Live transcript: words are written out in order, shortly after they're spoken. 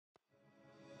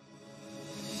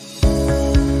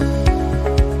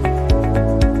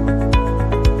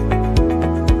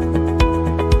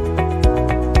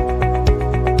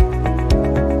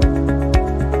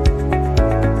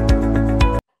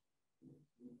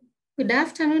Good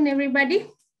afternoon, everybody.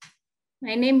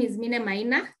 My name is Mine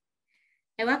Maina.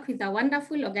 I work with a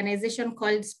wonderful organization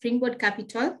called Springboard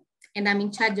Capital, and I'm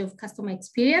in charge of customer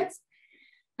experience.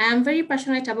 I am very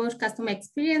passionate about customer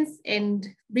experience and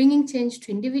bringing change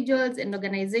to individuals and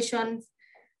organizations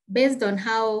based on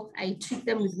how I treat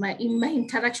them in my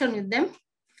interaction with them.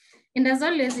 And as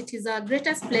always, it is our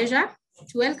greatest pleasure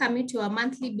to welcome you to our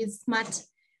monthly BizSmart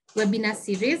webinar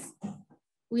series.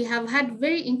 We have had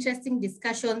very interesting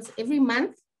discussions every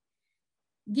month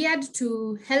geared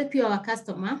to help you, our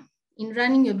customer, in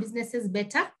running your businesses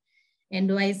better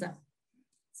and wiser.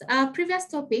 So our previous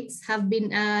topics have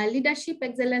been leadership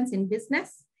excellence in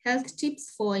business, health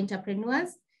tips for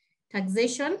entrepreneurs,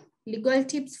 taxation, legal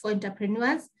tips for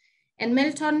entrepreneurs, and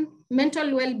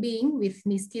mental well-being with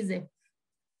Ms. Kize.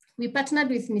 We partnered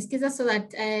with Ms. Kize so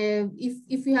that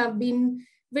if you have been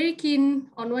very keen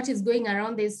on what is going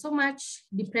around, there's so much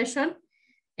depression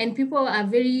and people are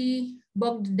very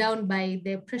bogged down by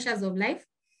the pressures of life.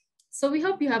 So we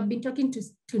hope you have been talking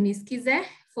to Ms. Kize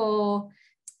for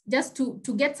just to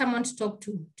get someone to talk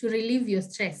to relieve your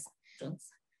stress.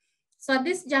 So at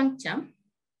this juncture,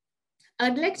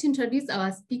 I'd like to introduce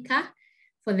our speaker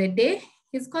for the day.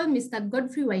 He's called Mr.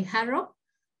 Godfrey Waiharo,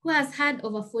 who has had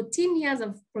over 14 years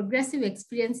of progressive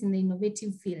experience in the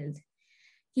innovative field.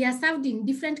 He has served in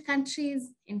different countries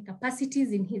and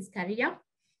capacities in his career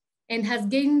and has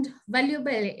gained valuable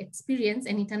experience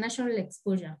and international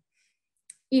exposure.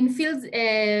 In fields,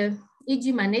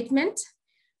 e.g. management,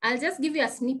 I'll just give you a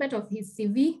snippet of his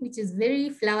CV, which is very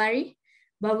flowery,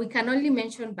 but we can only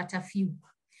mention but a few.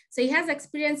 So he has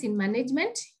experience in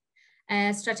management,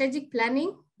 strategic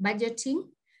planning, budgeting,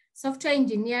 software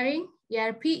engineering,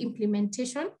 ERP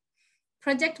implementation,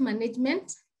 project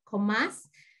management, commerce,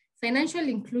 financial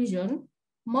inclusion,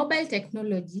 mobile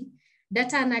technology,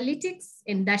 data analytics,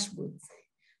 and dashboards.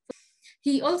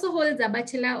 He also holds a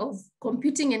Bachelor of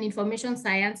Computing and Information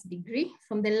Science degree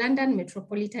from the London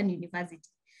Metropolitan University.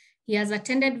 He has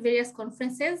attended various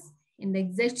conferences and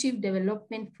executive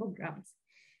development programs.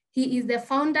 He is the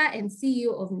founder and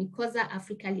CEO of Nikosa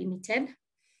Africa Limited.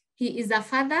 He is a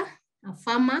father, a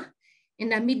farmer,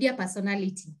 and a media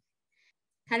personality.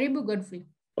 Karibu, Godfrey.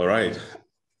 All right.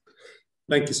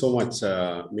 Thank you so much,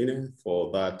 Mine,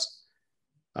 for that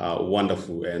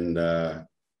wonderful and,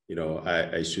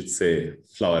 I should say,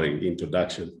 flowery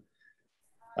introduction.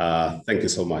 Thank you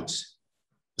so much.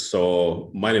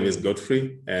 So my name is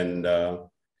Godfrey, and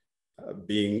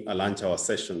being a lunch hour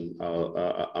session,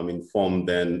 I'm informed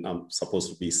then I'm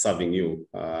supposed to be serving you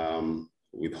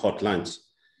with hot lunch.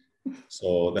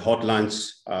 So the hot lunch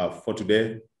for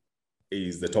today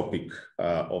is the topic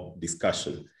of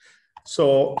discussion.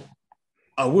 So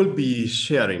I will be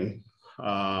sharing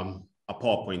a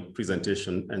PowerPoint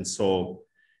presentation. And so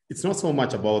it's not so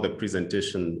much about the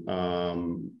presentation,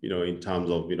 in terms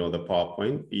of, the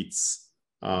PowerPoint. It's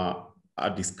a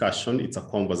discussion, it's a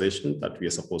conversation that we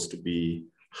are supposed to be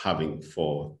having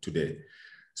for today.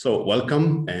 So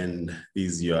welcome, and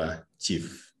this is your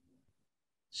chief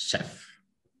chef.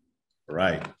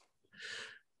 Right.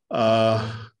 Let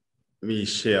me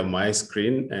share my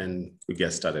screen and we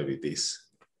get started with this.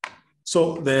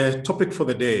 So the topic for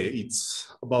the day, it's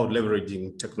about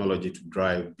leveraging technology to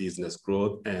drive business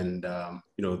growth and,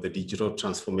 the digital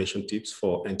transformation tips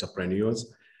for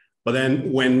entrepreneurs. But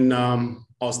then when I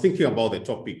was thinking about the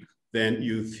topic, then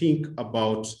you think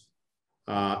about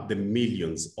the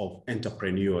millions of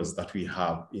entrepreneurs that we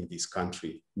have in this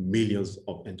country, millions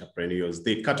of entrepreneurs.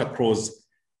 They cut across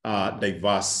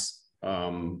diverse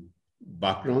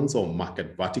backgrounds or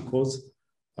market verticals.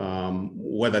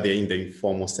 Whether they're in the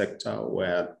informal sector,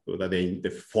 whether they're in the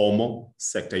formal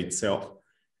sector itself.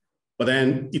 But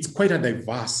then it's quite a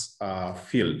diverse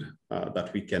field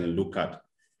that we can look at.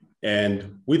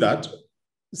 And with that,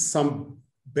 some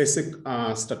basic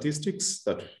statistics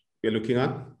that we're looking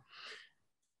at.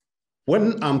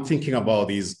 When I'm thinking about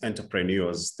these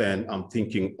entrepreneurs, then I'm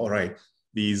thinking, all right,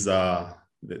 these are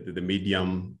the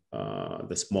medium,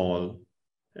 the small,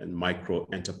 and micro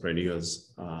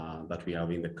entrepreneurs that we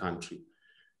have in the country.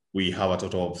 We have a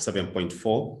total of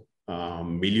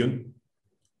 7.4 million,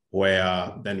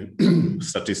 where then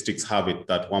statistics have it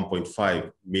that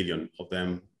 1.5 million of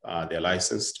them, they're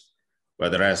licensed, where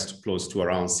the rest, close to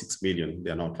around 6 million,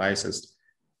 they're not licensed.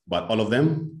 But all of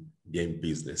them, they're in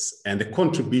business. And the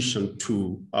contribution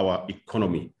to our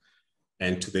economy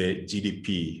and to the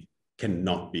GDP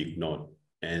cannot be ignored.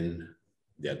 And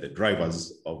they are the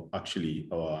drivers of actually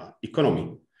our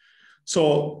economy.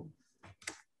 So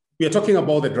we are talking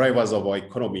about the drivers of our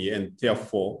economy, and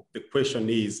therefore the question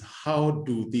is, how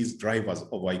do these drivers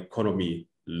of our economy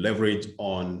leverage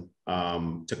on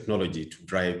technology to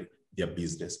drive their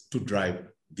business, to drive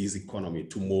this economy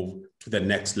to move to the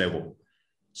next level.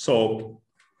 So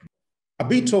a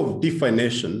bit of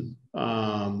definition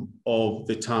of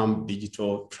the term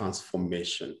digital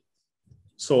transformation.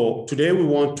 So today we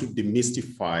want to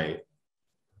demystify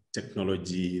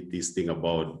technology, this thing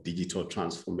about digital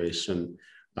transformation,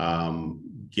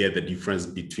 get the difference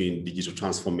between digital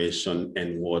transformation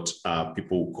and what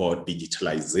people call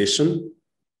digitalization.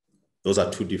 Those are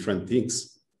two different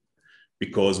things.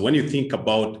 Because when you think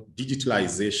about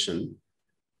digitalization,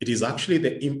 it is actually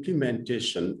the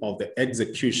implementation of the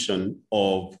execution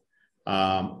of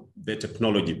the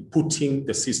technology, putting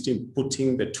the system,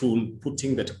 putting the tool,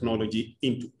 putting the technology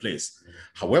into place.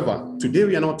 However, today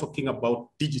we are not talking about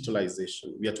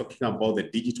digitalization. We are talking about the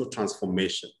digital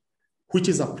transformation, which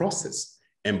is a process.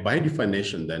 And by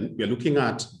definition, then, we are looking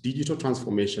at digital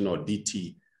transformation, or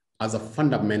DT, as a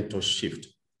fundamental shift.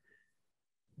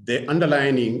 The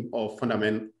underlining of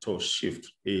fundamental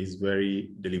shift is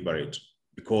very deliberate,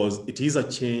 because it is a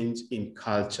change in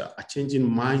culture, a change in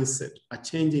mindset, a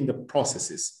change in the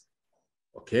processes.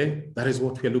 Okay, that is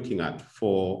what we are looking at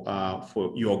for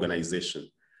your organization.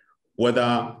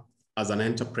 Whether as an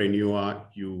entrepreneur,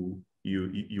 you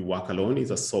work alone, it's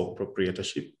a sole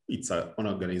proprietorship, it's an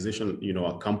organization,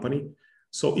 a company.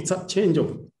 So it's a change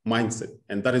of mindset,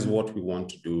 and that is what we want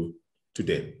to do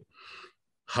today.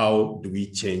 How do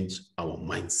we change our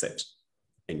mindset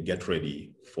and get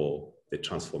ready for the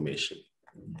transformation?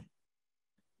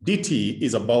 DT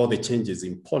is about the changes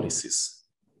in policies.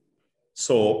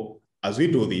 So as we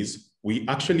do this, we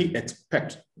actually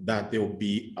expect that there will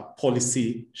be a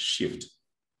policy shift.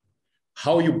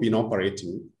 How you've been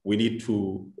operating, we need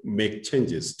to make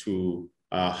changes to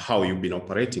how you've been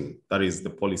operating. That is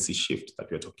the policy shift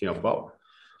that we're talking about.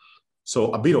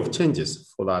 So a bit of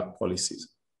changes for that policies.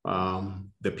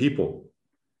 The people.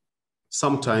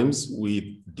 Sometimes with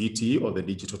DT, or the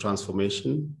digital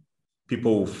transformation,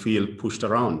 people will feel pushed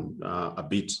around a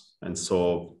bit. And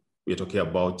so we're talking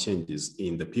about changes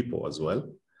in the people as well.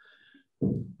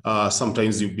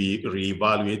 Sometimes you'll be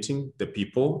reevaluating the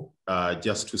people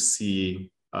just to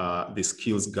see the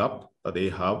skills gap that they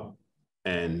have,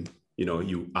 and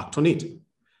you act on it.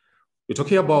 We're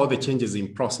talking about the changes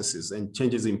in processes, and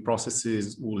changes in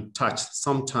processes will touch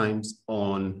sometimes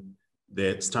on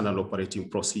the standard operating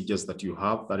procedures that you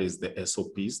have, that is the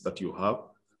SOPs that you have.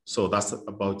 So that's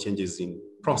about changes in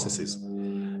processes.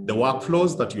 The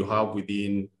workflows that you have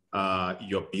within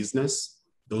your business,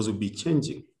 those will be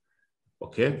changing.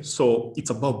 Okay, so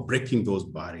it's about breaking those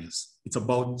barriers. It's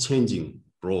about changing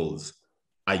roles.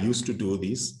 I used to do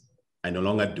this. I no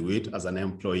longer do it as an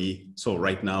employee. So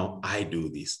right now I do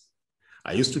this.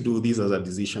 I used to do this as a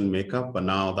decision maker, but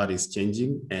now that is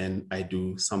changing and I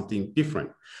do something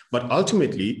different. But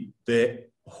ultimately, the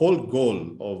whole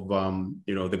goal of,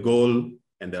 the goal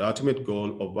and the ultimate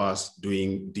goal of us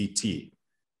doing DT,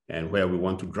 and where we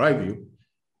want to drive you,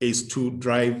 is to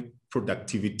drive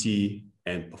productivity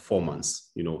and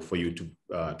performance, for you to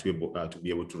be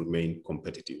able to remain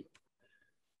competitive.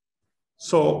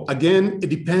 So again,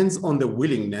 it depends on the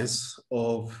willingness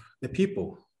of the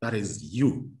people. That is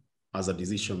you as a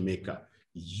decision maker,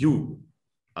 you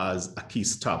as a key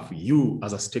staff, you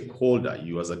as a stakeholder,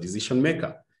 you as a decision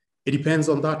maker. It depends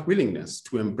on that willingness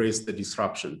to embrace the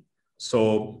disruption.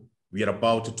 So we are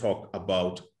about to talk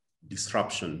about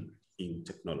disruption in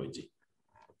technology,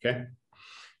 okay?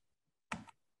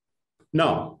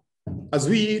 Now, as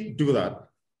we do that,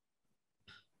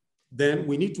 then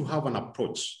we need to have an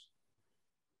approach.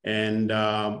 And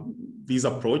this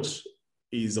approach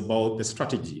is about the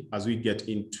strategy as we get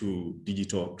into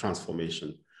digital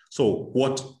transformation. So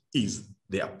what is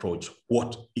the approach?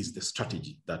 What is the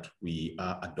strategy that we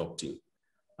are adopting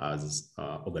as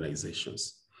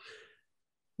organizations?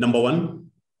 Number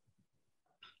one,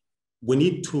 we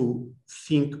need to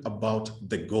think about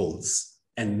the goals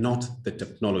and not the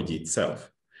technology itself.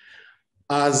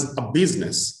 As a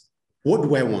business, what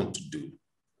do I want to do?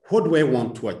 What do I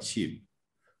want to achieve?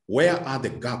 Where are the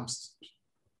gaps?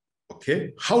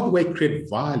 Okay, how do I create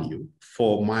value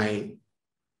for my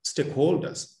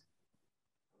stakeholders?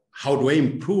 How do I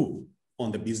improve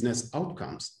on the business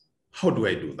outcomes? How do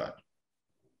I do that?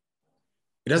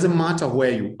 It doesn't matter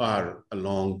where you are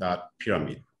along that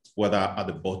pyramid, whether at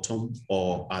the bottom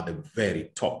or at the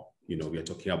very top. We are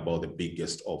talking about the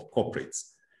biggest of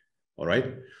corporates, all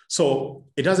right? So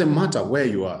it doesn't matter where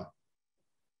you are.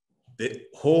 The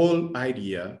whole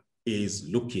idea is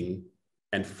looking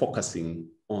and focusing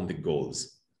on the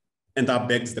goals. And that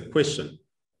begs the question,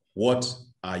 what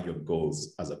are your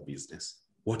goals as a business?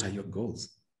 What are your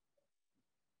goals?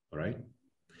 All right?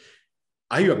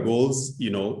 Are your goals,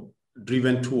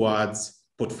 driven towards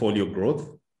portfolio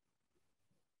growth.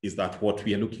 Is that what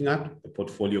we are looking at, the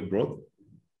portfolio growth?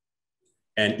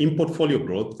 And in portfolio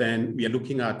growth, then we are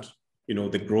looking at,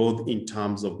 the growth in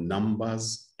terms of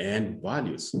numbers and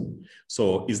values.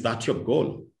 So is that your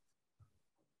goal?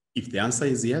 If the answer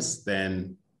is yes,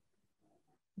 then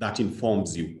that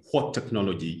informs you what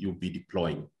technology you'll be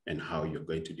deploying and how you're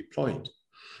going to deploy it.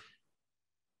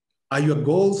 Are your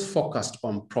goals focused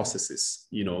on processes?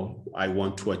 I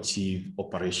want to achieve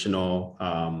operational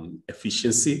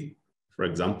efficiency, for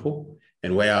example.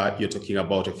 And where you're talking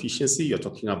about efficiency, you're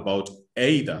talking about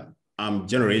either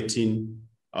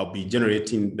I'll be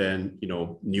generating then,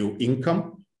 new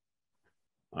income,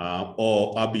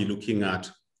 or I'll be looking at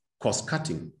cost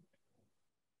cutting,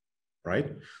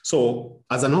 right? So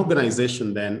as an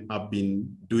organization, then I've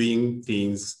been doing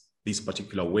things this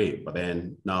particular way, but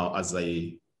then now as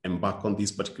I embark on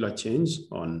this particular change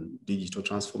on digital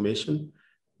transformation,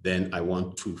 then I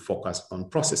want to focus on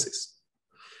processes.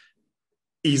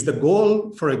 Is the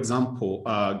goal, for example,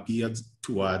 geared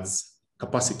towards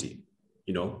capacity,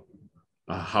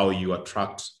 how you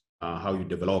attract, how you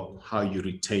develop, how you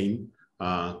retain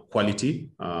quality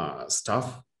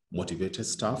staff, motivated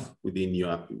staff within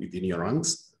your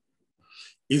ranks?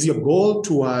 Is your goal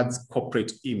towards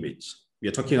corporate image? We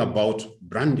are talking about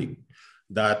branding,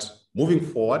 that moving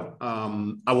forward,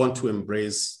 I want to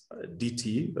embrace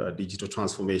DT, digital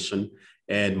transformation,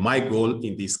 and my goal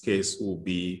in this case will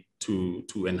be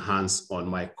to enhance on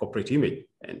my corporate image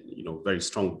and very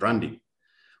strong branding.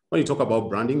 When you talk about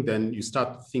branding, then you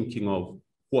start thinking of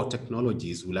what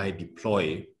technologies will I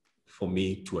deploy for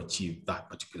me to achieve that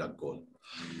particular goal.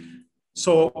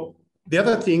 So the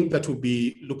other thing that we'll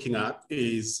be looking at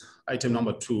is item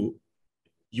number 2.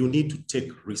 You need to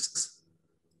take risks,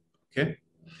 okay?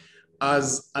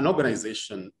 As an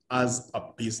organization, as a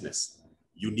business,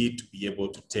 you need to be able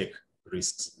to take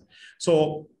risks.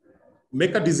 So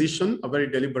make a decision, a very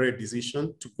deliberate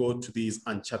decision to go to these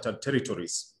uncharted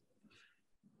territories.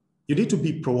 You need to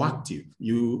be proactive.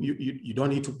 You don't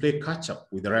need to play catch up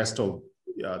with the rest of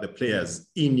the players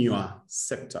in your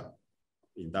sector,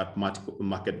 in that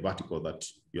market vertical that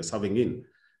you're serving in.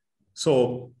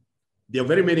 So there are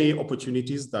very many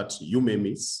opportunities that you may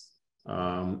miss,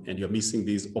 and you're missing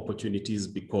these opportunities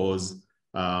because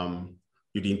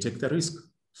you didn't take the risk.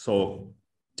 So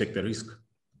take the risk,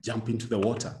 jump into the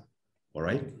water, all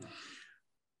right?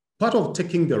 Part of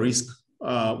taking the risk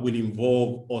will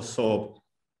involve also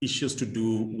issues to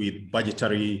do with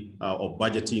budgetary or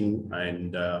budgeting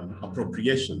and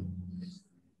appropriation.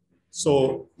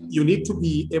 So you need to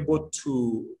be able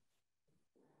to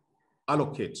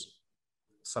allocate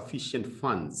sufficient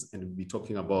funds, and we'll be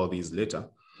talking about these later.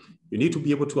 You need to be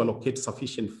able to allocate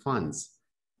sufficient funds,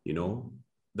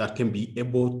 that can be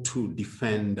able to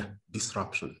defend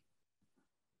disruption.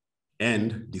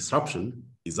 And disruption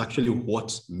is actually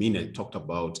what Mine talked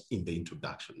about in the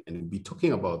introduction, and we'll be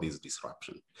talking about this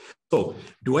disruption. So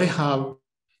do I have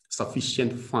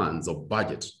sufficient funds or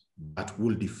budget that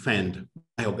will defend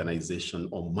my organization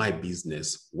or my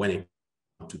business when it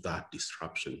comes to that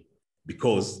disruption?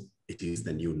 Because it is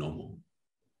the new normal.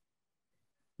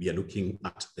 We are looking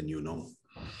at the new normal.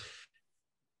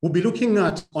 We'll be looking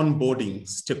at onboarding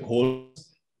stakeholders,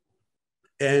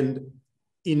 and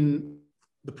in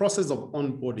the process of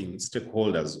onboarding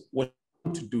stakeholders, what you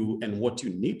want to do and what you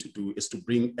need to do is to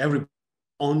bring everyone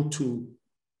onto,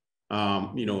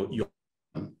 let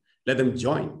them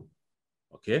join,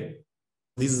 okay?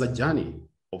 This is a journey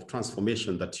of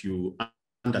transformation that you are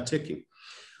undertaking.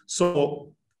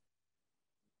 So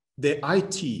the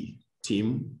IT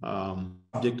team,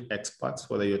 subject experts,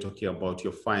 whether you're talking about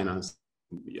your finance,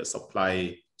 your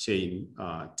supply chain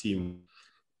team,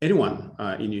 anyone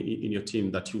in your team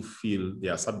that you feel they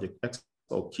are subject experts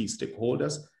or key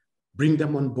stakeholders, bring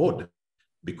them on board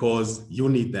because you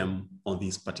need them on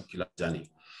this particular journey.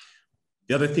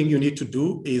 The other thing you need to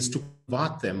do is to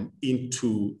convert them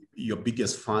into your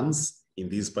biggest fans in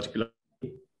this particular,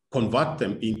 convert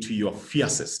them into your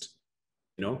fiercest,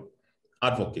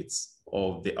 advocates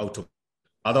of the out of.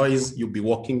 Otherwise, you'll be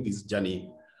walking this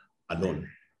journey alone,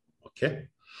 okay?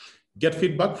 Get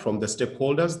feedback from the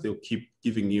stakeholders. They'll keep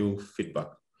giving you feedback.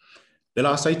 The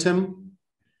last item,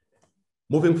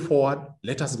 moving forward,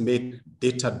 let us make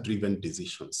data-driven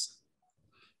decisions,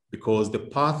 because the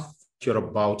path you're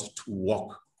about to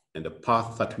walk and the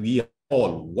path that we are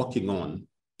all walking on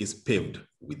is paved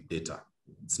with data.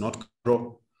 It's not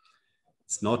control,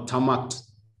 it's not tarmacked.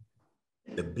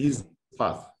 The business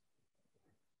path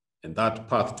and that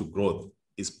path to growth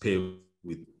is paved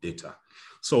with data.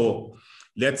 So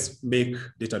let's make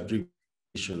data-driven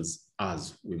decisions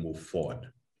as we move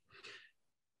forward.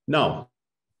 Now,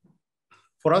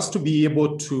 For us to be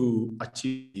able to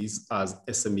achieve these as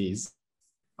SMEs,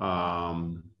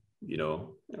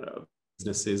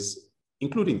 businesses,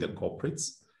 including the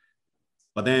corporates,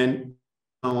 but then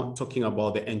now talking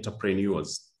about the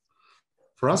entrepreneurs.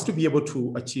 For us to be able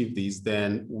to achieve these,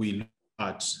 then we look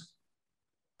at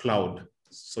cloud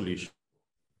solution.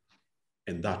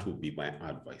 And that would be my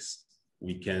advice.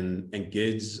 We can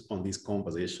engage on this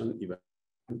conversation even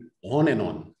on and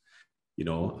on.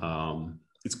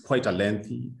 It's quite a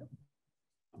lengthy,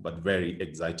 but very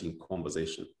exciting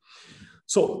conversation.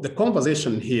 So the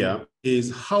conversation here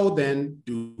is how then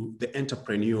do the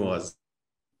entrepreneurs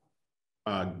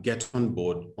get on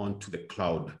board onto the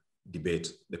cloud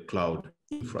debate, the cloud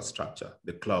infrastructure,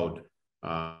 the cloud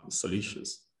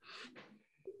solutions.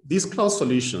 These cloud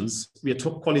solutions, we are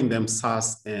calling them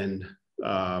SaaS and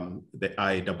the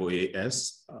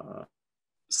IaaS.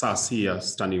 SaaS here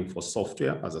standing for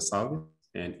software as a service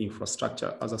and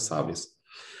infrastructure as a service.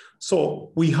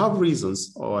 So we have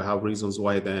reasons, or I have reasons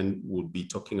why then we'll be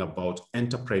talking about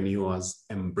entrepreneurs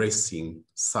embracing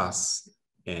SaaS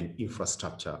and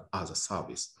infrastructure as a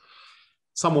service.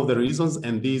 Some of the reasons,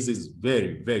 and this is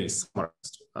very, very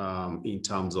summarized in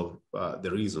terms of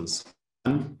the reasons.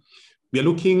 We are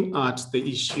looking at the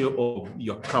issue of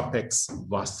your CapEx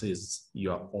versus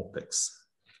your OpEx.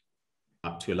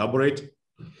 To elaborate,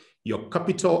 your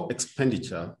capital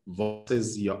expenditure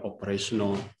versus your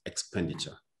operational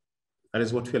expenditure. That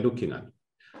is what we are looking at.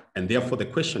 And therefore the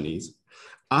question is,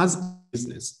 as a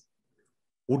business,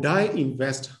 should I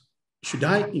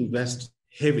invest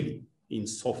heavily in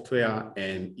software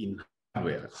and in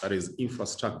hardware, that is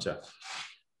infrastructure,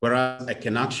 whereas I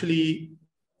can actually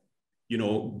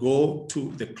go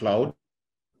to the cloud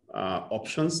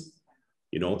options,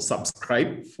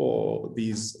 subscribe for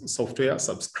these software,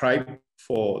 subscribe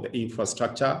for the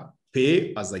infrastructure,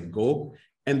 pay as I go,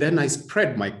 and then I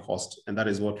spread my cost. And that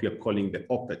is what we are calling the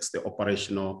OpEx, the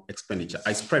operational expenditure.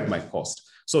 I spread my cost.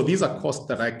 So these are costs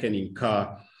that I can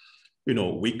incur,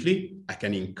 weekly, I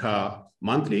can incur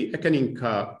monthly, I can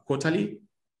incur quarterly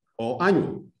or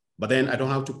annual, but then I don't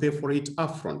have to pay for it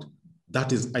upfront.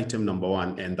 That is item number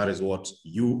one. And that is what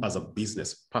you as a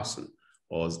business person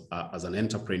or as an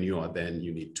entrepreneur, then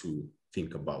you need to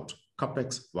think about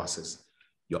CapEx versus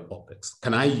your OpEx.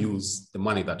 Can I use the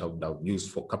money that I would have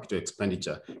used for capital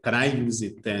expenditure? Can I use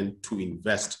it then to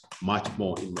invest much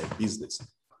more in my business?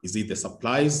 Is it the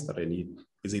supplies that I need?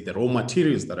 Is it the raw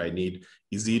materials that I need?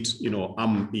 Is it,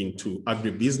 I'm into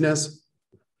agribusiness?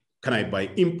 Can I buy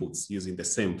inputs using the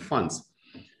same funds?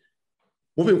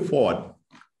 Moving forward,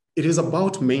 it is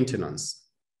about maintenance.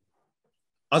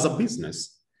 As a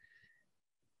business,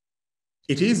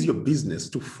 it is your business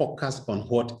to focus on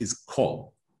what is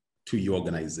core to your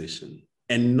organization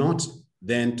and not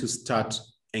then to start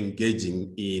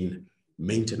engaging in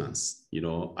maintenance.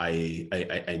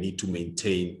 I need to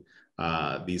maintain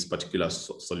this particular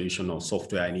solution or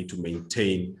software. I need to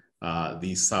maintain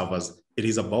these servers. It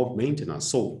is about maintenance.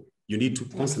 So you need to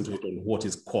concentrate on what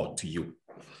is core to you.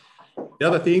 The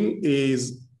other thing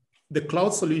is the cloud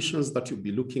solutions that you'll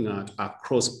be looking at are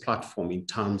cross-platform in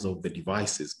terms of the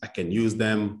devices. I can use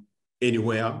them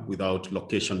anywhere without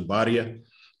location barrier.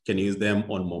 Can use them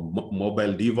on my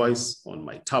mobile device, on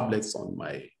my tablets, on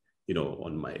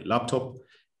my laptop.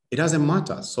 It doesn't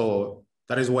matter. So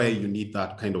that is why you need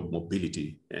that kind of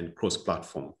mobility and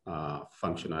cross-platform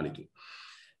functionality.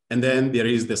 And then there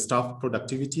is the staff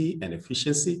productivity and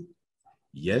efficiency.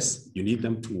 Yes, you need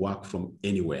them to work from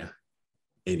anywhere,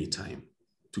 anytime,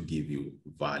 to give you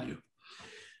value.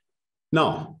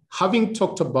 Now, having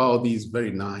talked about these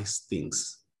very nice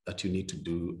things that you need to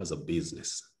do as a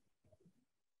business,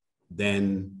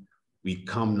 then we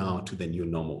come now to the new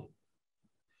normal.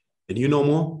 The new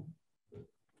normal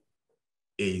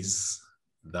is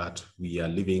that we are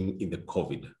living in the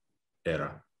COVID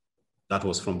era. That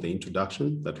was from the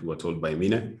introduction that we were told by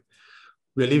Mine.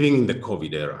 We are living in the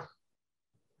COVID era.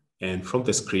 And from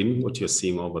the screen, what you're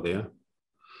seeing over there,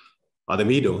 at the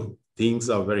middle, things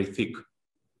are very thick,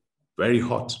 very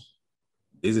hot.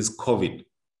 This is COVID,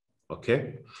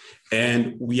 okay?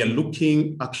 And we are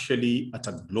looking actually at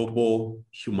a global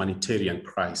humanitarian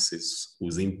crisis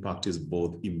whose impact is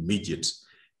both immediate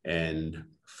and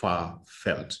far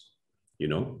felt,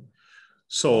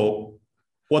 So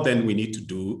what then we need to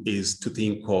do is to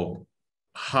think of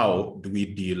how do we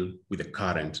deal with the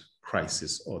current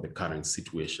crisis or the current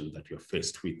situation that you're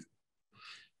faced with.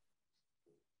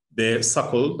 The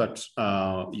circle that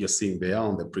you're seeing there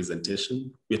on the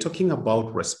presentation, we're talking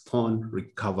about respond,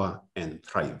 recover, and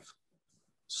thrive.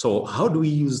 So how do we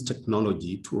use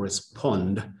technology to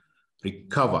respond,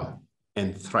 recover,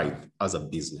 and thrive as a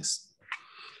business?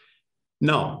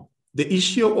 Now, The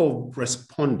issue of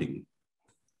responding,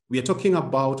 we are talking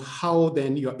about how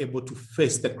then you're able to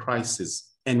face the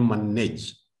crisis and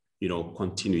manage,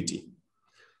 continuity.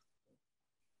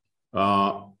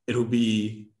 It will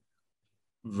be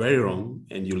very wrong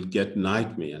and you'll get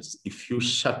nightmares if you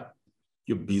shut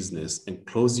your business and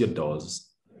close your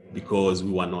doors because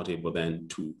we were not able then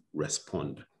to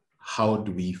respond. How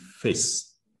do we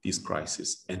face this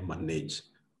crisis and manage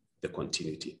the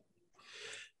continuity?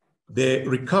 The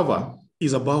recover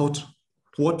is about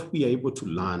what we are able to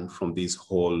learn from this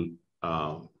whole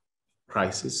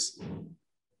crisis.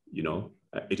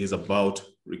 It is about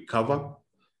recover,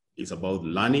 it's about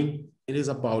learning, it is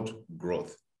about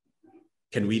growth.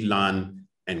 Can we learn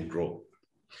and grow?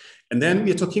 And then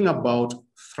we're talking about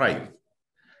thrive.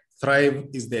 Thrive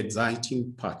is the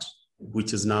exciting part,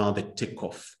 which is now the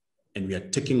takeoff. And we are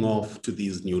taking off to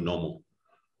this new normal.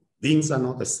 Things are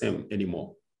not the same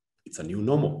anymore. It's a new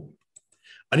normal.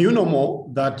 A new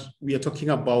normal that we are talking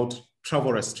about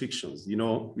travel restrictions.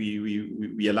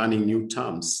 We are learning new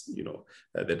terms,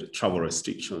 the travel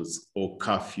restrictions or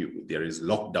curfew, there is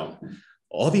lockdown.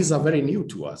 All these are very new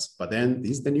to us, but then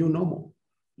this is the new normal.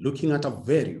 Looking at a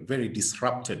very, very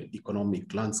disrupted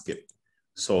economic landscape.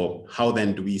 So how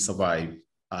then do we survive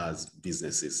as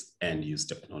businesses and use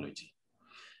technology?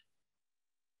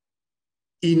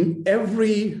 In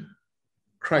every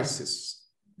crisis,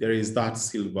 there is that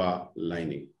silver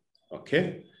lining,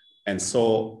 okay? And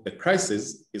so the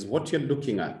crisis is what you're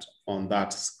looking at on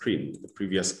that screen, the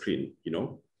previous screen,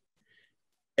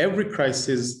 Every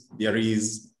crisis, there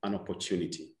is an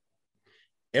opportunity.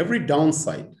 Every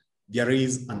downside, there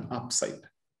is an upside.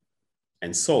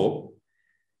 And so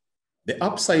the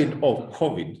upside of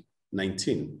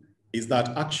COVID-19 is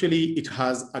that actually it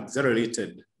has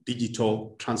accelerated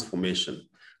digital transformation.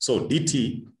 So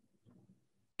DT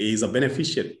is a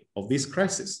beneficiary of this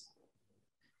crisis.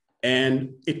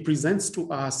 And it presents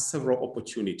to us several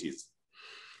opportunities.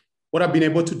 What I've been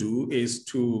able to do is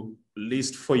to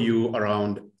list for you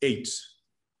around 8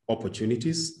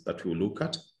 opportunities that we'll look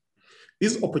at.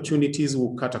 These opportunities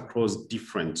will cut across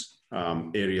different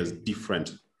areas,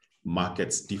 different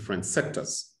markets, different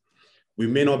sectors. We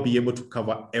may not be able to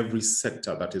cover every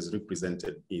sector that is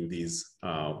represented in this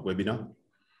webinar,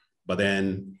 but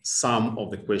then some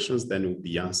of the questions then will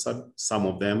be answered, some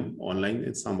of them online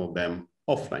and some of them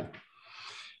offline.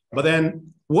 But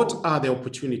then what are the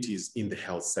opportunities in the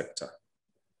health sector?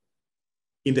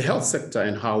 In the health sector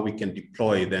and how we can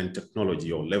deploy then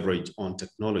technology or leverage on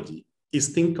technology is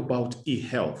think about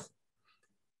e-health,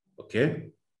 okay?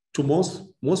 To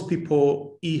most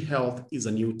people, e-health is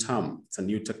a new term, it's a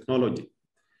new technology.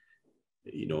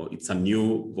 It's a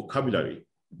new vocabulary,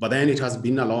 but then it has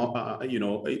been a long,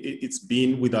 it's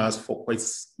been with us for quite,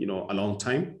 a long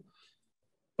time,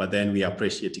 but then we are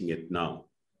appreciating it now.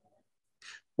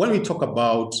 When we talk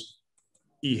about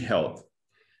e-health,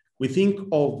 we think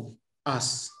of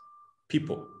us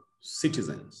people,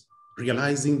 citizens,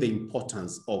 realizing the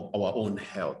importance of our own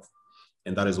health.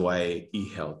 And that is why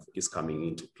e-health is coming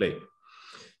into play.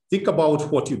 Think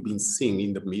about what you've been seeing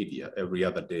in the media every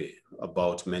other day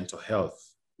about mental health,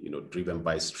 driven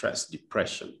by stress,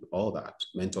 depression, all that,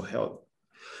 mental health.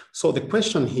 So the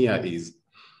question here is,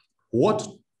 what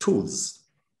tools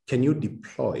can you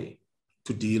deploy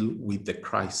to deal with the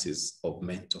crisis of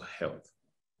mental health?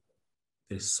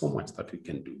 There's so much that we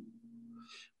can do.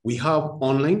 We have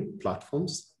online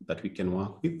platforms that we can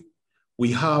work with.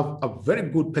 We have a very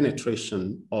good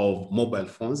penetration of mobile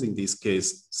phones, in this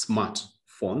case,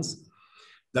 smartphones,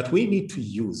 that we need to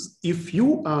use. If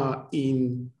you are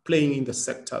playing in the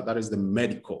sector that is the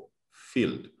medical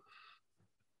field,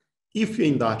 if you're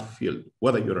in that field,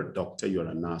 whether you're a doctor, you're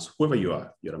a nurse, whoever you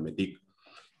are, you're a medic,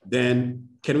 then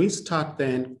can we start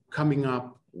then coming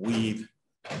up with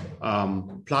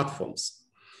platforms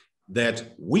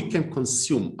that we can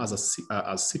consume as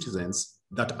citizens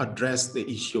that address the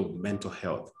issue of mental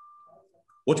health?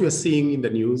 What we are seeing in the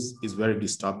news is very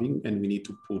disturbing, and we need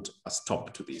to put a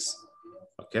stop to this,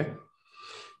 okay?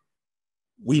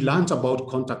 We learned about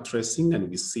contact tracing, and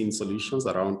we've seen solutions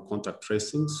around contact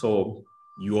tracing. So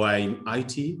you are in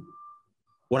IT,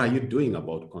 what are you doing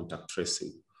about contact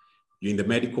tracing? You're in the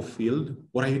medical field,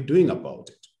 what are you doing about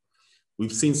it?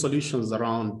 We've seen solutions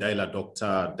around dial a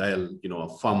doctor, dial a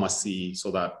pharmacy so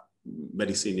that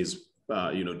medicine is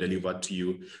delivered to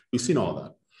you. We've seen all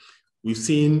that. We've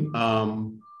seen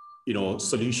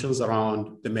solutions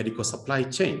around the medical supply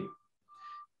chain.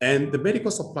 And the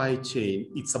medical supply chain,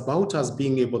 it's about us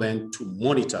being able then to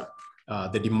monitor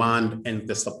the demand and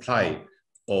the supply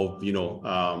of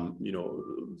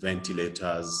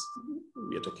ventilators.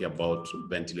 We are talking about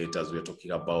ventilators, we are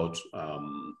talking about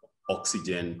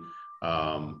oxygen,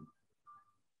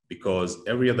 because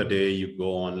every other day you go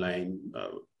online,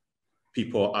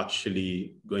 people are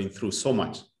actually going through so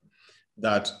much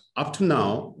that up to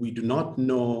now, we do not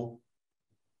know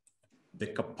the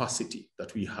capacity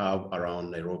that we have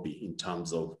around Nairobi in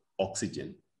terms of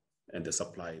oxygen and the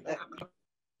supply.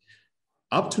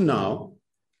 Up to now,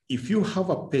 if you have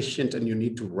a patient and you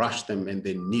need to rush them and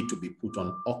they need to be put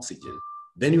on oxygen,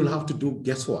 then you'll have to do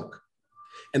guesswork.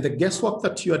 And the guesswork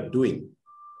that you are doing,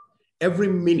 every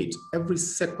minute, every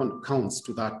second counts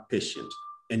to that patient,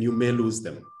 and you may lose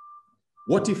them.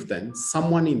 What if then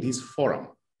someone in this forum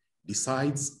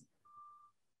decides,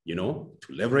 to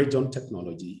leverage on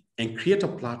technology and create a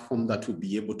platform that will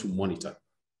be able to monitor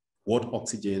what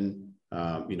oxygen,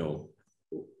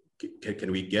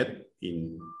 can we get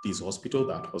in this hospital,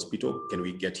 that hospital, can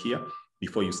we get here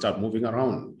before you start moving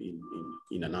around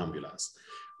in an ambulance?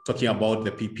 Talking about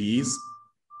the PPEs,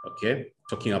 okay,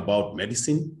 talking about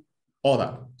medicine, all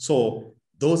that. So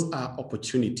those are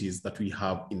opportunities that we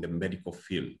have in the medical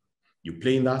field. You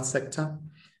play in that sector,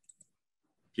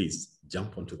 please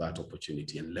jump onto that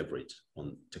opportunity and leverage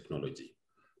on technology.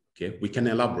 Okay, we can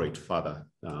elaborate further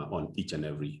on each and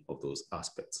every of those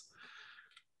aspects.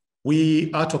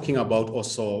 We are talking about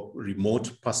also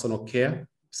remote personal care,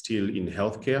 still in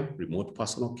healthcare, remote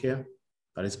personal care.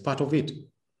 That is part of it.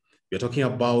 We're talking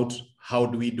about how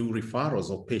do we do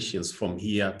referrals of patients from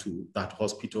here to that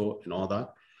hospital and all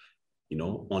that,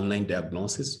 online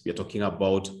diagnosis. We're talking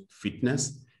about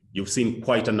fitness. You've seen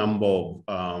quite a number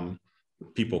of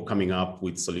people coming up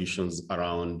with solutions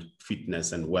around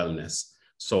fitness and wellness.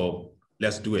 So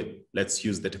let's do it. Let's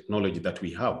use the technology that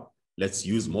we have. Let's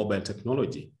use mobile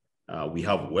technology. We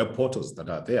have web portals that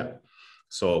are there.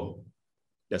 So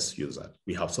let's use that.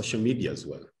 We have social media as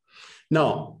well.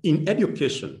 Now, in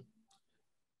education,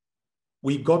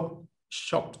 we got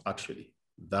shocked actually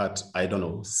that, I don't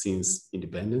know, since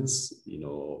independence,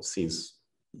 since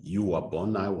you were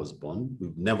born, I was born,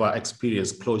 we've never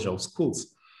experienced closure of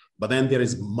schools. But then there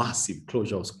is massive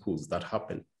closure of schools that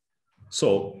happen.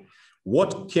 So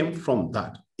what came from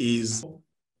that is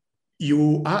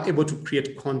you are able to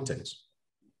create content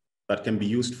that can be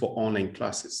used for online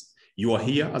classes. You are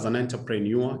here as an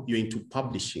entrepreneur, you're into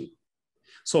publishing.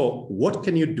 So what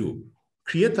can you do?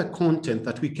 Create the content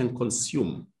that we can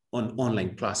consume on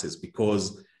online classes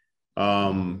because,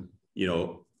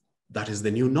 that is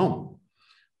the new norm.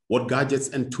 What gadgets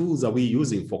and tools are we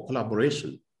using for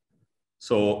collaboration?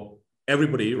 So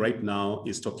everybody right now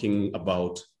is talking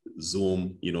about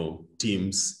Zoom,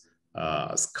 Teams,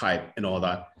 Skype and all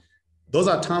that. Those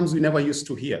are terms we never used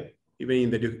to hear, even in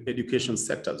the education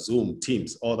sector, Zoom,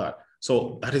 Teams, all that.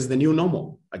 So that is the new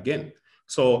normal again.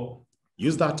 So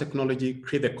use that technology,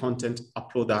 create the content,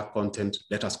 upload that content,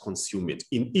 let us consume it.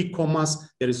 In e-commerce,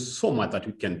 there is so much that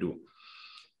we can do.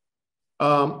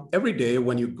 Every day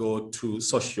when you go to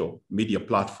social media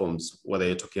platforms, whether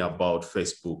you're talking about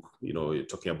Facebook, you're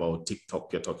talking about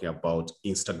TikTok, you're talking about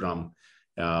Instagram,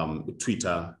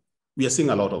 Twitter, we are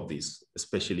seeing a lot of this,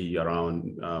 especially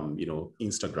around,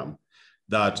 Instagram,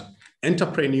 that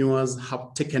entrepreneurs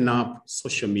have taken up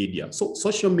social media. So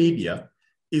social media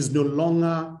is no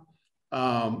longer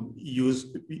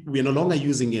we're no longer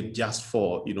using it just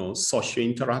for, social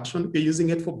interaction, we're using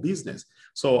it for business.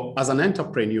 So as an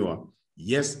entrepreneur,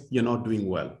 yes, you're not doing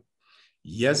well.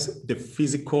 Yes, the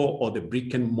physical or the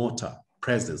brick and mortar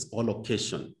presence or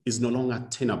location is no longer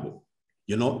tenable.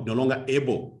 You're no longer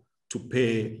able to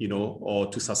pay, or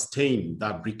to sustain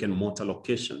that brick and mortar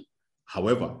location.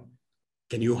 However,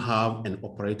 can you have and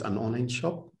operate an online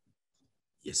shop?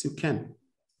 Yes, you can.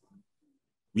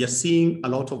 We are seeing a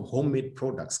lot of homemade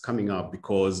products coming up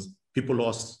because people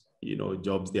lost,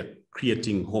 jobs. They're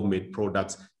creating homemade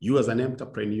products. You as an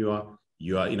entrepreneur,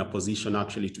 you are in a position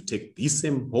actually to take these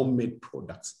same homemade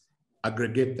products,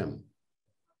 aggregate them,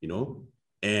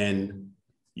 and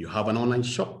you have an online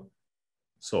shop.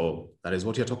 So that is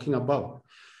what you're talking about.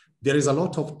 There is a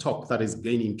lot of talk that is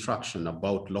gaining traction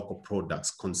about local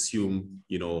products, consume,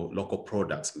 local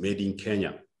products made in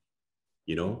Kenya.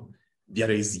 There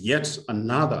is yet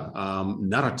another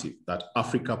narrative that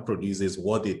Africa produces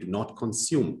what they do not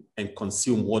consume and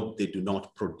consume what they do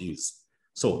not produce.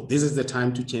 So this is the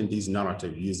time to change this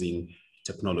narrative using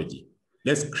technology.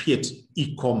 Let's create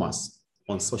e-commerce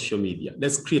on social media.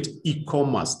 Let's create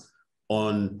e-commerce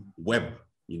on web,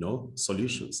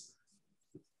 solutions.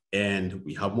 And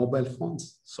we have mobile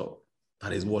phones. So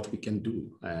that is what we can do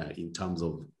in terms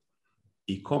of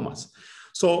e-commerce.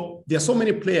 So there are so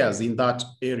many players in that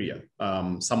area,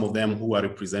 some of them who are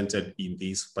represented in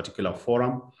this particular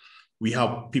forum. We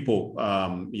have people,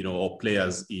 or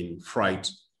players in freight,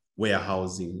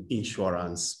 warehousing,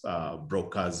 insurance,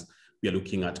 brokers. We are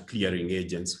looking at clearing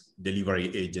agents,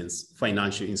 delivery agents,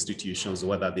 financial institutions,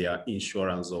 whether they are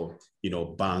insurance or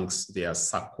banks, they are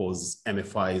SACCOs,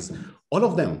 MFIs, all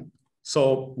of them.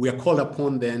 So we are called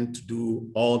upon then to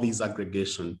do all these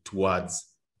aggregation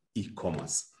towards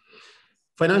e-commerce.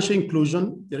 Financial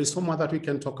inclusion, there is so much that we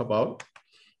can talk about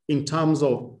in terms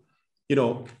of,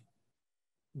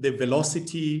 the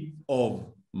velocity of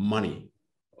money,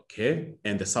 okay,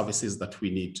 and the services that we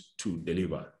need to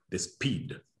deliver, the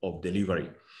speed of delivery.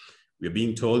 We're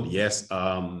being told, yes,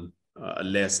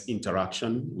 less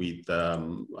interaction with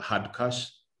hard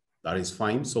cash. That is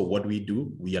fine. So what we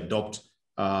do, we adopt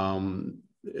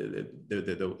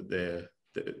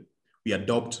we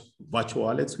adopt virtual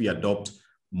wallets, we adopt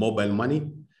mobile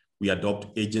money, we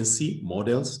adopt agency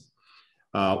models.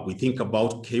 We think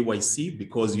about KYC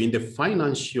because you're in the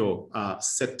financial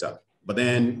sector, but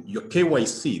then your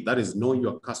KYC, that is know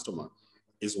your customer,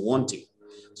 is wanting.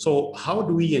 So how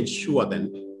do we ensure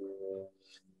then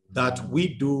that we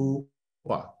do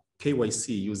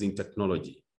KYC using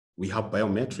technology? We have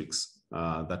biometrics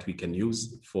that we can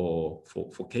use for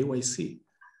KYC.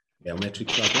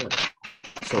 Biometrics are there.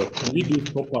 So can we do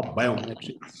proper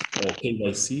biometrics or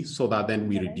KYC so that then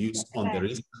we reduce on the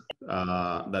risk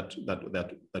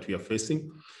that we are facing?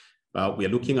 We are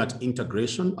looking at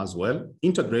integration as well.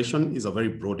 Integration is a very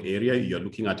broad area. You're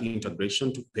looking at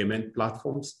integration to payment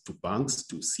platforms, to banks,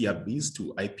 to CRBs,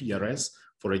 to IPRS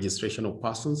for registration of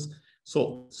persons.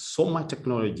 So much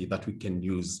technology that we can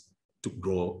use to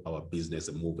grow our business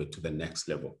and move it to the next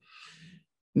level.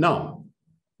 Now,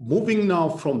 moving now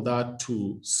from that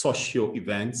to social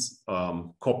events,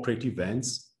 corporate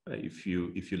events, if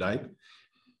you like,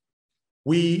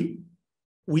 we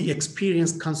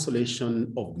experienced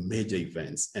cancellation of major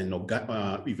events, and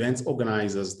events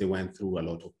organizers, they went through a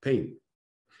lot of pain.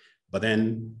 But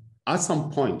then at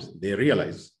some point, they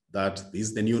realized that this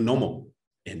is the new normal,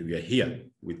 and we are here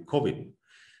with COVID.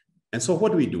 And so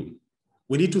what do?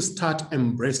 We need to start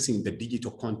embracing the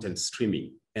digital content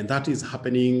streaming. And that is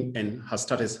happening and has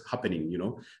started happening,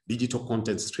 digital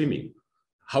content streaming.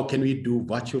 How can we do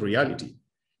virtual reality?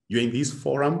 You're in this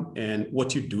forum, and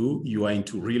what you do, you are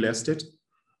into real estate.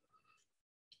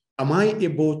 Am I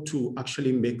able to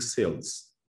actually make sales,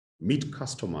 meet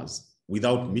customers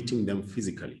without meeting them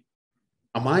physically?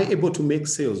 Am I able to make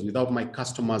sales without my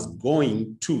customers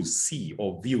going to see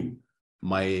or view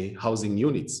my housing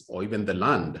units or even the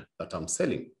land that I'm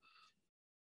selling?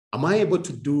 Am I able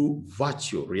to do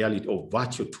virtual reality or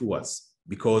virtual tours?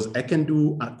 Because I can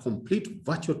do a complete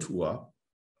virtual tour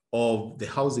of the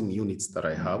housing units that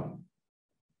I have,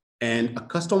 and a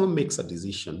customer makes a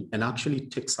decision and actually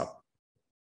takes up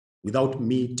without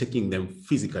me taking them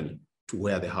physically to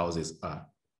where the houses are.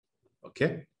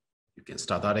 Okay, you can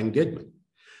start that engagement.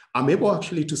 I'm able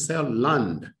actually to sell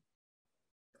land.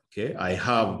 Okay, I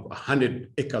have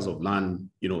 100 acres of land,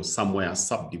 somewhere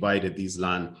subdivided this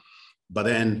land. But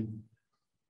then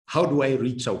how do I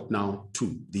reach out now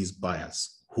to these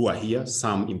buyers who are here,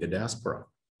 some in the diaspora?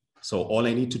 So all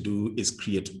I need to do is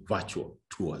create virtual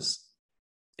tours.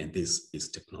 And this is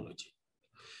technology.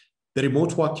 The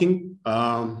remote working,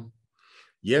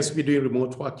 yes, we're doing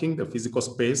remote working. The physical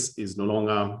space is no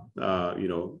longer,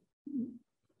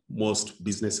 most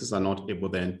businesses are not able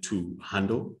then to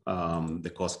handle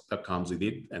the cost that comes with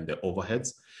it and the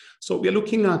overheads. So we're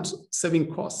looking at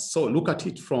saving costs. So look at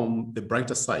it from the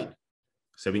brighter side,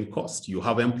 saving costs. You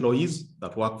have employees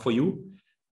that work for you.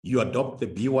 You adopt the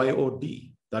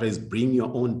BYOD, that is bring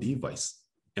your own device.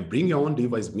 And bring your own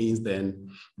device means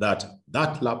then that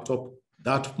laptop,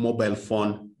 that mobile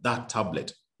phone, that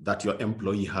tablet that your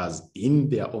employee has in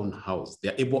their own house,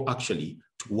 they're able actually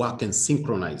to work and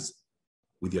synchronize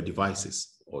with your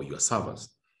devices or your servers.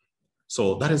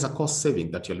 So that is a cost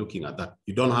saving that you're looking at, that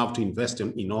you don't have to invest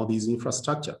in all these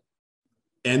infrastructure.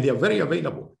 And they're very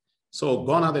available. So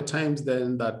gone are the times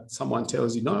then that someone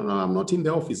tells you, no, I'm not in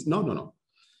the office. No.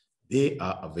 They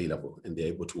are available and they're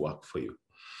able to work for you.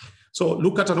 So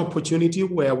look at an opportunity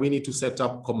where we need to set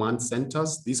up command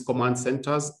centers. These command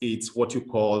centers, it's what you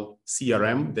call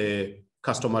CRM, the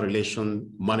customer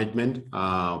relation management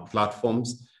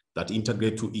platforms that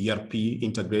integrate to ERP,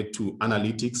 integrate to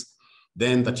analytics,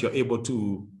 then that you're able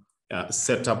to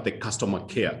set up the customer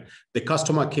care. The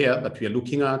customer care that we are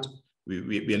looking at,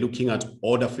 we are looking at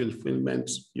order fulfillment,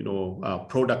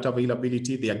 product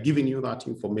availability. They are giving you that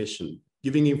information,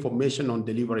 giving information on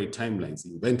delivery timelines,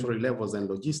 inventory levels, and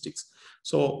logistics.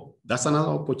 So that's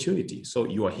another opportunity. So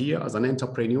you are here as an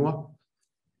entrepreneur,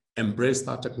 embrace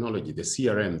that technology, the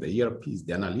CRM, the ERPs,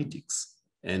 the analytics,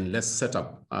 and let's set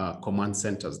up command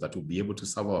centers that will be able to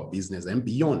serve our business and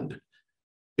beyond.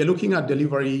 We're looking at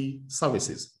delivery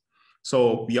services.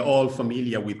 So we are all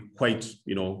familiar with quite,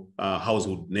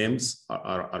 household names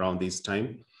around this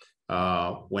time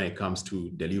when it comes to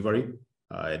delivery.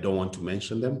 I don't want to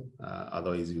mention them,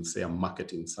 otherwise you'll say I'm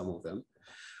marketing some of them.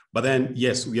 But then,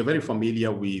 yes, we are very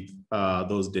familiar with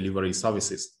those delivery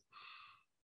services.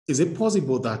 Is it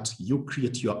possible that you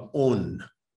create your own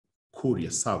courier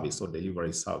service or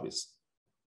delivery service?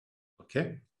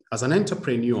 Okay. As an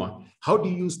entrepreneur, how do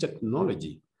you use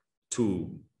technology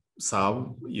to serve,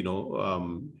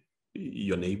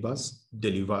 your neighbors,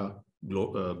 deliver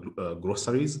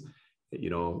groceries,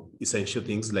 essential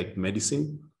things like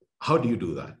medicine? How do you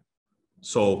do that?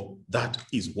 So that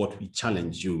is what we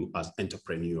challenge you as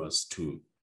entrepreneurs to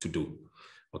do.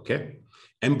 Okay.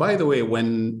 And by the way,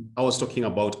 when I was talking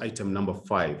about item number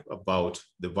 5, about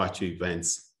the virtual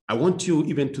events, I want you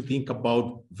even to think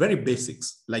about very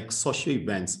basics like social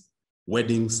events,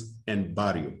 weddings, and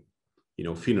burial,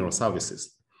 funeral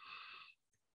services.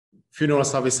 Funeral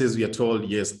services, we are told,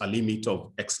 yes, a limit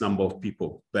of X number of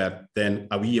people, but then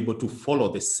are we able to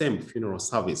follow the same funeral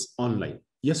service online?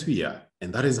 Yes, we are,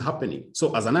 and that is happening.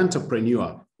 So as an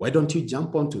entrepreneur, why don't you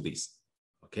jump onto this?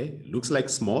 Okay, it looks like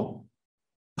small,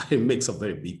 but it makes a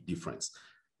very big difference.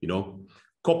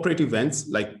 Corporate events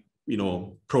like,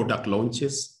 product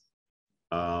launches,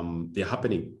 they're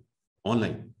happening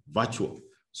online, virtual.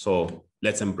 So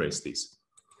let's embrace this.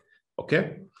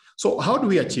 Okay, so how do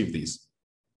we achieve this?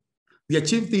 We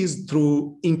achieve these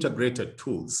through integrated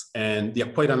tools, and there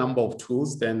are quite a number of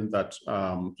tools then that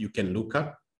you can look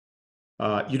at.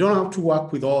 You don't have to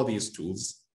work with all these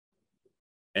tools,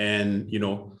 and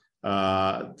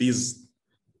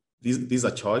these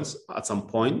are choice. At some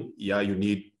point, yeah, you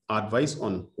need advice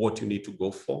on what you need to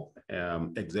go for,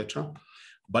 etc.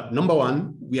 But number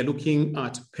one, we are looking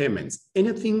at payments.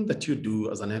 Anything that you do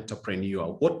as an entrepreneur,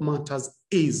 what matters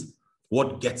is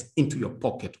what gets into your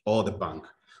pocket or the bank.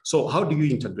 So how do you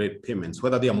integrate payments,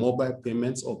 whether they are mobile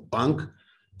payments or bank?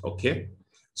 Okay.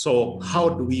 So how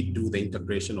do we do the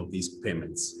integration of these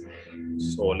payments?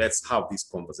 So let's have this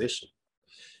conversation.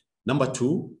 Number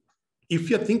 2, if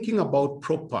you're thinking about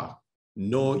proper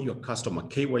know your customer,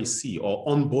 KYC, or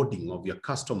onboarding of your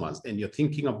customers, and you're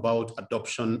thinking about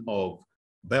adoption of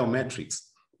biometrics,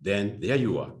 then there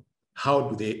you are. How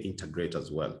do they integrate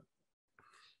as well?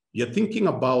 You're thinking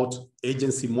about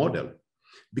agency model,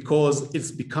 because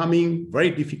it's becoming very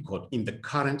difficult in the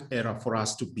current era for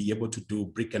us to be able to do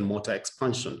brick and mortar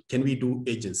expansion. Can we do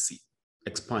agency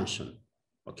expansion?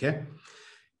 Okay.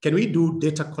 Can we do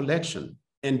data collection?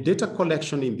 And data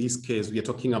collection in this case, we are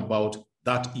talking about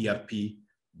that ERP,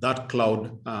 that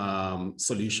cloud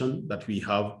solution that we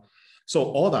have. So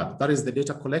all that is the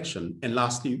data collection. And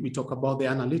lastly, we talk about the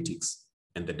analytics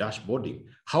and the dashboarding.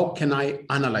 How can I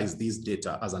analyze this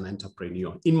data as an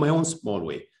entrepreneur in my own small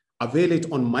way? Avail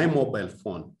it on my mobile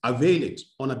phone, avail it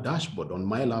on a dashboard on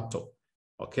my laptop,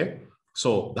 okay?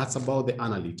 So that's about the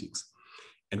analytics.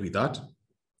 And with that,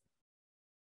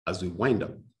 as we wind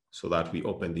up, so that we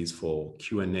open this for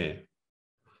Q&A,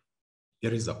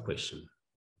 there is a question.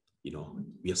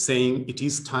 We are saying it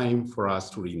is time for us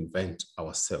to reinvent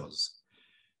ourselves,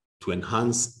 to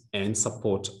enhance and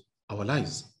support our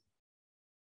lives.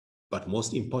 But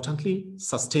most importantly,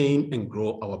 sustain and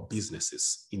grow our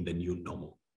businesses in the new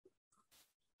normal.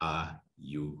 Are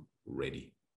you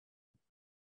ready?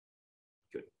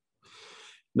 Good.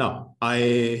 Now,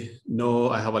 I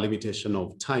know I have a limitation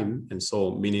of time, and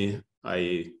so, Minnie,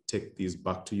 I take this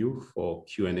back to you for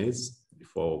Q&As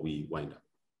before we wind up.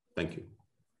 Thank you.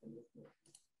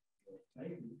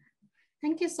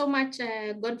 Thank you so much,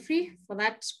 Godfrey, for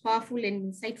that powerful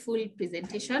and insightful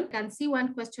presentation. I can see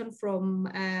one question from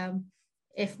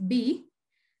FB.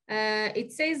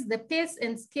 It says the pace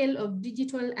and scale of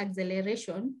digital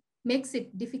acceleration makes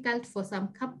it difficult for some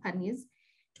companies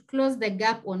to close the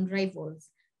gap on rivals.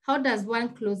 How does one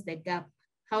close the gap?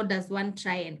 How does one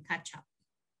try and catch up?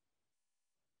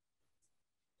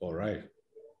 All right.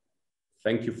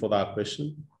 Thank you for that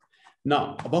question.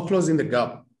 Now, about closing the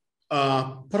gap,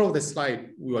 part of the slide,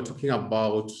 we were talking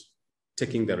about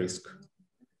taking the risk,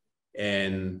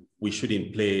 and we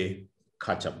shouldn't play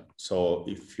catch up. So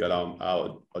if you allow,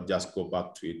 I'll just go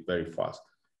back to it very fast.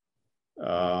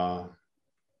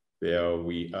 There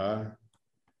we are.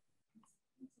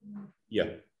 Yeah,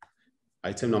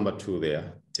 item number 2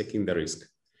 there, taking the risk.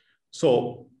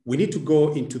 So we need to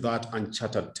go into that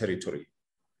uncharted territory.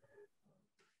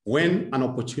 When an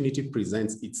opportunity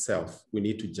presents itself, we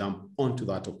need to jump onto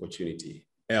that opportunity.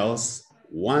 Else,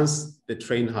 once the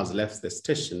train has left the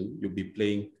station, you'll be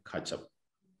playing catch up,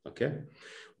 okay?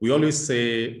 We always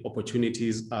say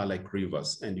opportunities are like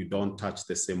rivers and you don't touch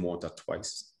the same water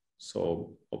twice.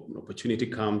 So an opportunity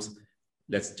comes,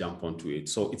 let's jump onto it.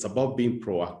 So it's about being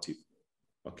proactive,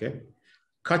 okay?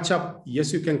 Catch up,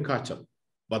 yes, you can catch up,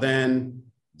 but then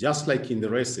just like in the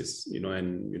races,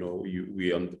 and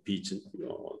we on the pitch,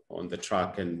 on the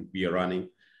track, and we are running,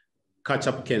 catch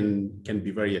up can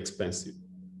be very expensive,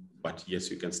 but yes,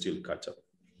 you can still catch up.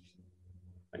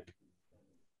 Thank you.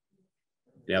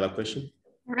 Any other question?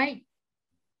 All right.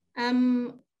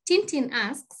 Tintin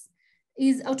asks,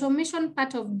 is automation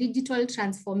part of digital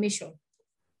transformation?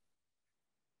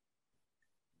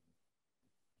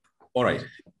 All right.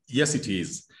 Yes, it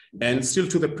is. And still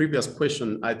to the previous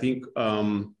question, I think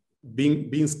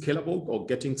being scalable or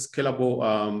getting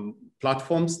scalable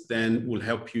platforms then will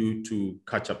help you to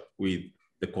catch up with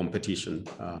the competition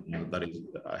that is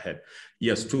ahead.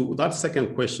 Yes, to that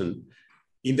second question,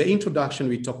 in the introduction,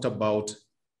 we talked about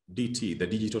DT, the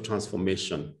digital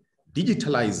transformation.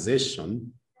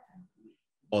 Digitalization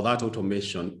or that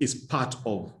automation is part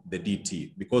of the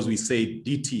DT because we say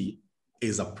DT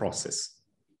is a process.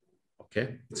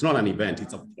 Okay, it's not an event,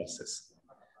 it's a process.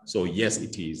 So yes,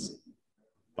 it is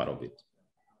part of it.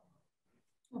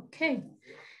 Okay.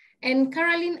 And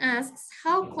Caroline asks,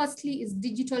 how costly is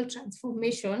digital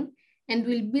transformation and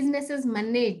will businesses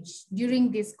manage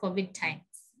during these COVID times?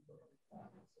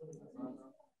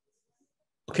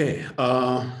 Okay,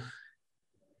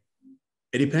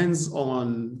 it depends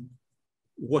on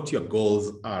what your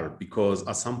goals are, because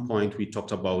at some point we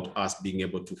talked about us being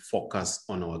able to focus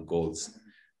on our goals.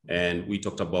 And we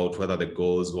talked about whether the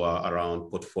goals were around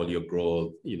portfolio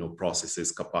growth,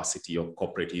 processes, capacity, or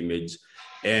corporate image.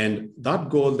 And that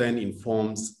goal then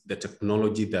informs the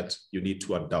technology that you need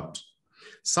to adopt.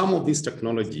 Some of this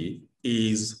technology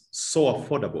is so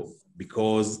affordable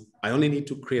because I only need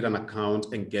to create an account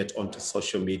and get onto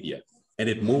social media. And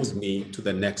it moves me to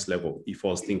the next level. If I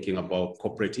was thinking about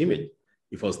corporate image,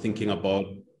 if I was thinking about,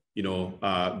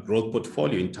 growth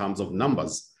portfolio in terms of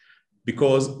numbers.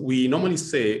 Because we normally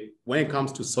say when it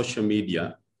comes to social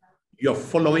media, your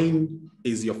following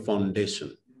is your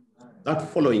foundation. That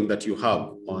following that you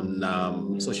have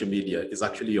on social media is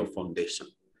actually your foundation.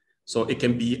 So it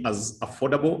can be as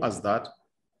affordable as that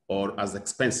or as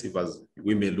expensive as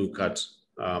we may look at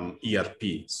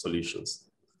ERP solutions.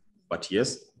 But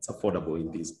yes, it's affordable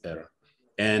in this era.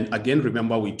 And again,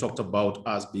 remember, we talked about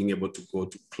us being able to go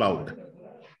to cloud,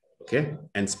 okay,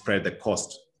 and spread the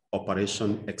cost.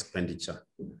 Operation expenditure.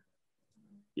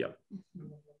 Yeah.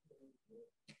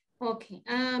 Okay.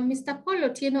 Mr. Paul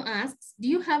Otieno asks, do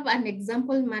you have an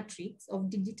example matrix of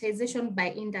digitization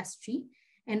by industry?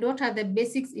 And what are the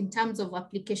basics in terms of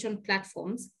application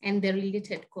platforms and the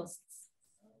related costs?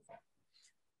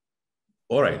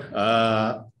 All right.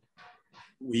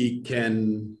 We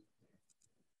can,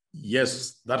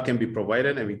 yes, that can be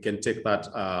provided and we can take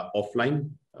that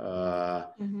offline.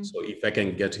 So if I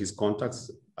can get his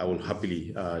contacts, I will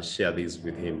happily share this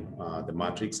with him, the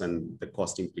matrix and the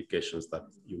cost implications that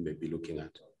you may be looking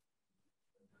at.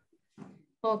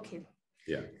 Okay.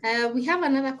 Yeah. We have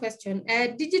another question.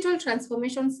 Digital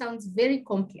transformation sounds very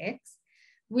complex.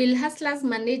 Will hustlers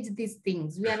manage these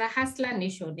things? We are a hustler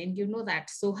nation and you know that.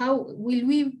 So how will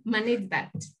we manage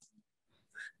that?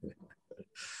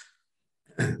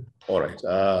 All right.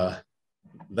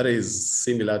 That is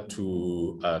similar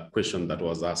to a question that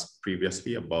was asked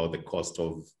previously about the cost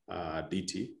of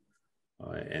DT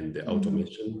and the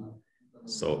automation.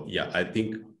 So yeah, I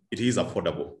think it is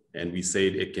affordable. And we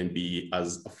said it can be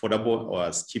as affordable or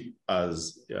as cheap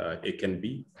as it can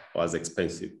be, or as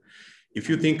expensive. If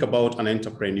you think about an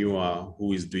entrepreneur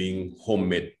who is doing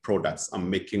homemade products, I'm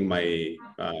making my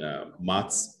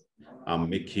mats, I'm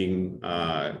making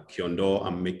kyondo,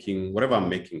 I'm making whatever I'm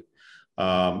making.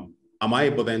 Am I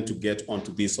able then to get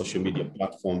onto these social media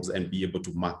platforms and be able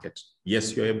to market?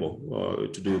 Yes, you're able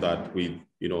to do that with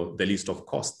the list of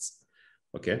costs.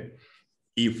 Okay.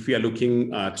 If we are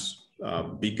looking at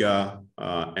bigger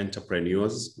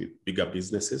entrepreneurs with bigger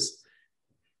businesses,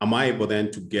 am I able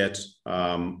then to get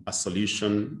a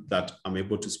solution that I'm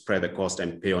able to spread the cost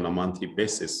and pay on a monthly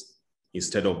basis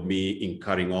instead of me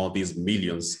incurring all these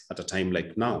millions at a time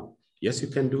like now? Yes, you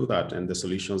can do that, and the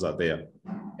solutions are there.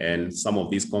 And some of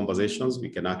these conversations, we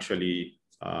can actually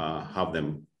have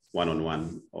them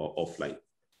one-on-one or offline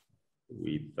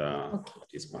with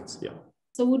participants. Yeah.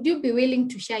 So would you be willing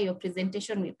to share your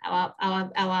presentation with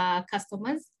our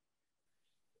customers?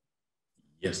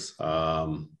 Yes,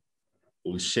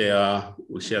 we'll share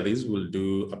this. We'll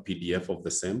do a PDF of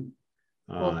the same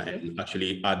and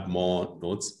actually add more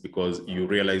notes because you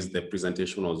realize the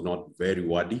presentation was not very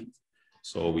wordy.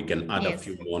 So we can add a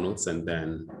few more notes and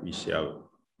then we share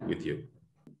with you.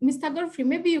 Mr. Godfrey,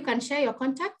 maybe you can share your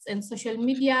contacts and social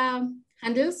media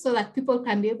handles so that people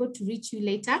can be able to reach you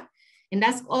later and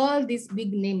ask all these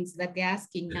big names that they're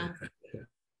asking now.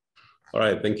 All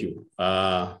right, thank you.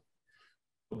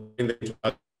 In the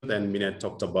introduction, then Mina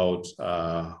talked about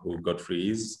who Godfrey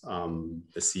is,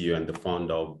 the CEO and the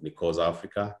founder of Nikos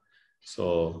Africa.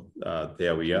 So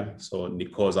there we are. So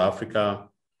Nikos Africa,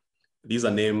 these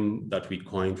are names that we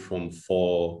coined from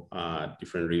 4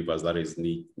 different rivers, that is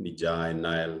Niger,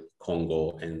 Nile,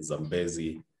 Congo, and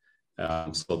Zambezi.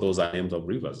 So those are names of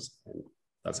rivers. And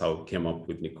that's how we came up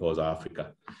with Nikos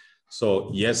Africa. So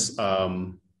yes,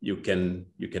 you can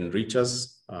reach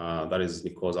us. That is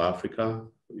Nikos Africa.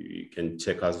 You can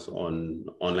check us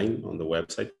online on the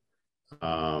website.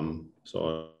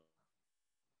 So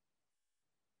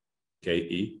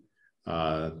KE,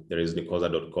 there is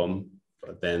nikosa.com.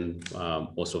 But then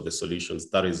most of the solutions,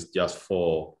 that is just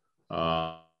for,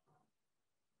 and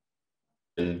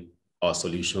our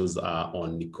solutions are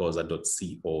on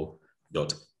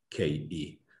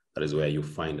nikosa.co.ke. That is where you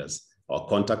find us. Our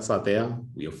contacts are there.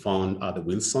 We are found at the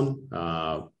Wilson,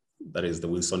 that is the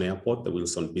Wilson Airport, the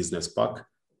Wilson Business Park.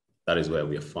 That is where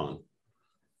we are found.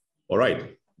 All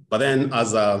right, but then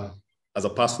as a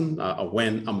person,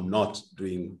 when I'm not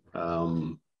doing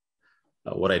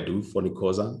what I do for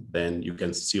Nikosa, then you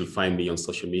can still find me on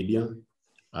social media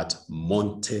at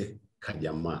Monte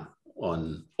Kajama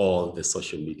on all the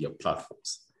social media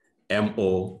platforms.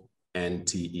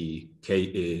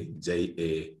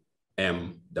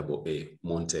 MONTEKAJAMAA,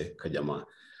 Monte Kajama.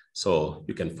 So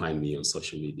you can find me on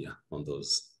social media on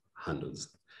those handles.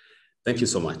 Thank you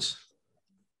so much.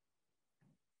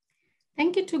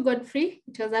 Thank you to Godfrey.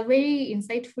 It was a very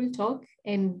insightful talk,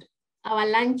 and our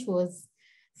lunch was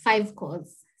 5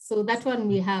 course. So that one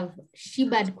we have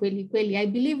shibad kweli kweli. I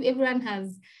believe everyone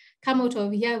has come out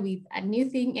of here with a new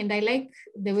thing, and I like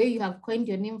the way you have coined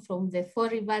your name from the 4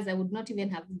 rivers. I would not even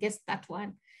have guessed that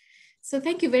one. So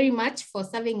thank you very much for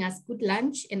serving us good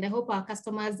lunch, and I hope our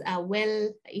customers are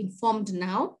well informed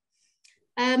now.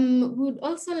 We would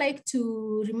also like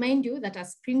to remind you that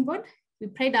as Springboard, we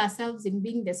pride ourselves in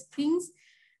being the springs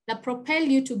that propel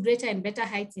you to greater and better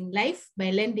heights in life by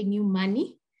lending you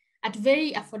money at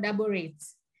very affordable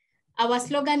rates. Our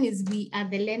slogan is, we are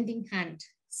the lending hand.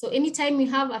 So anytime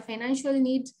you have a financial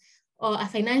need or a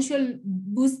financial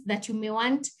boost that you may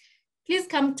want, please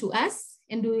come to us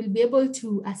and we will be able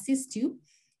to assist you.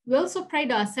 We also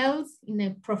pride ourselves in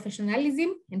a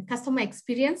professionalism and customer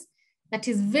experience that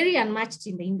is very unmatched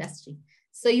in the industry.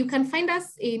 So you can find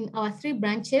us in our 3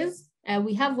 branches.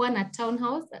 We have one at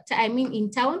in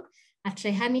town at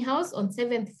Rehani House on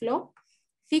 7th floor,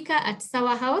 Thika at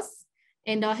Sawa House,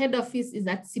 and our head office is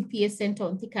at CPS Center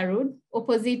on Thika Road,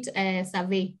 opposite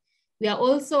Survey. We are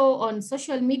also on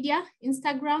social media,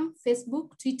 Instagram,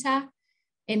 Facebook, Twitter,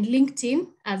 and LinkedIn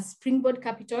as Springboard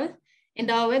Capital. And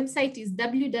our website is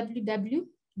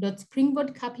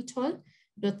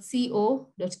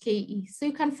www.springboardcapital.co.ke. So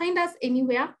you can find us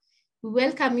anywhere. We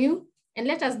welcome you, and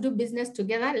let us do business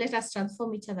together. Let us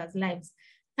transform each other's lives.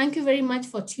 Thank you very much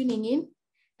for tuning in,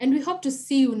 and we hope to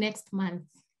see you next month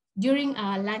during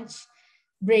our lunch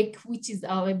break, which is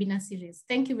our webinar series.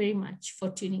 Thank you very much for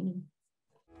tuning in.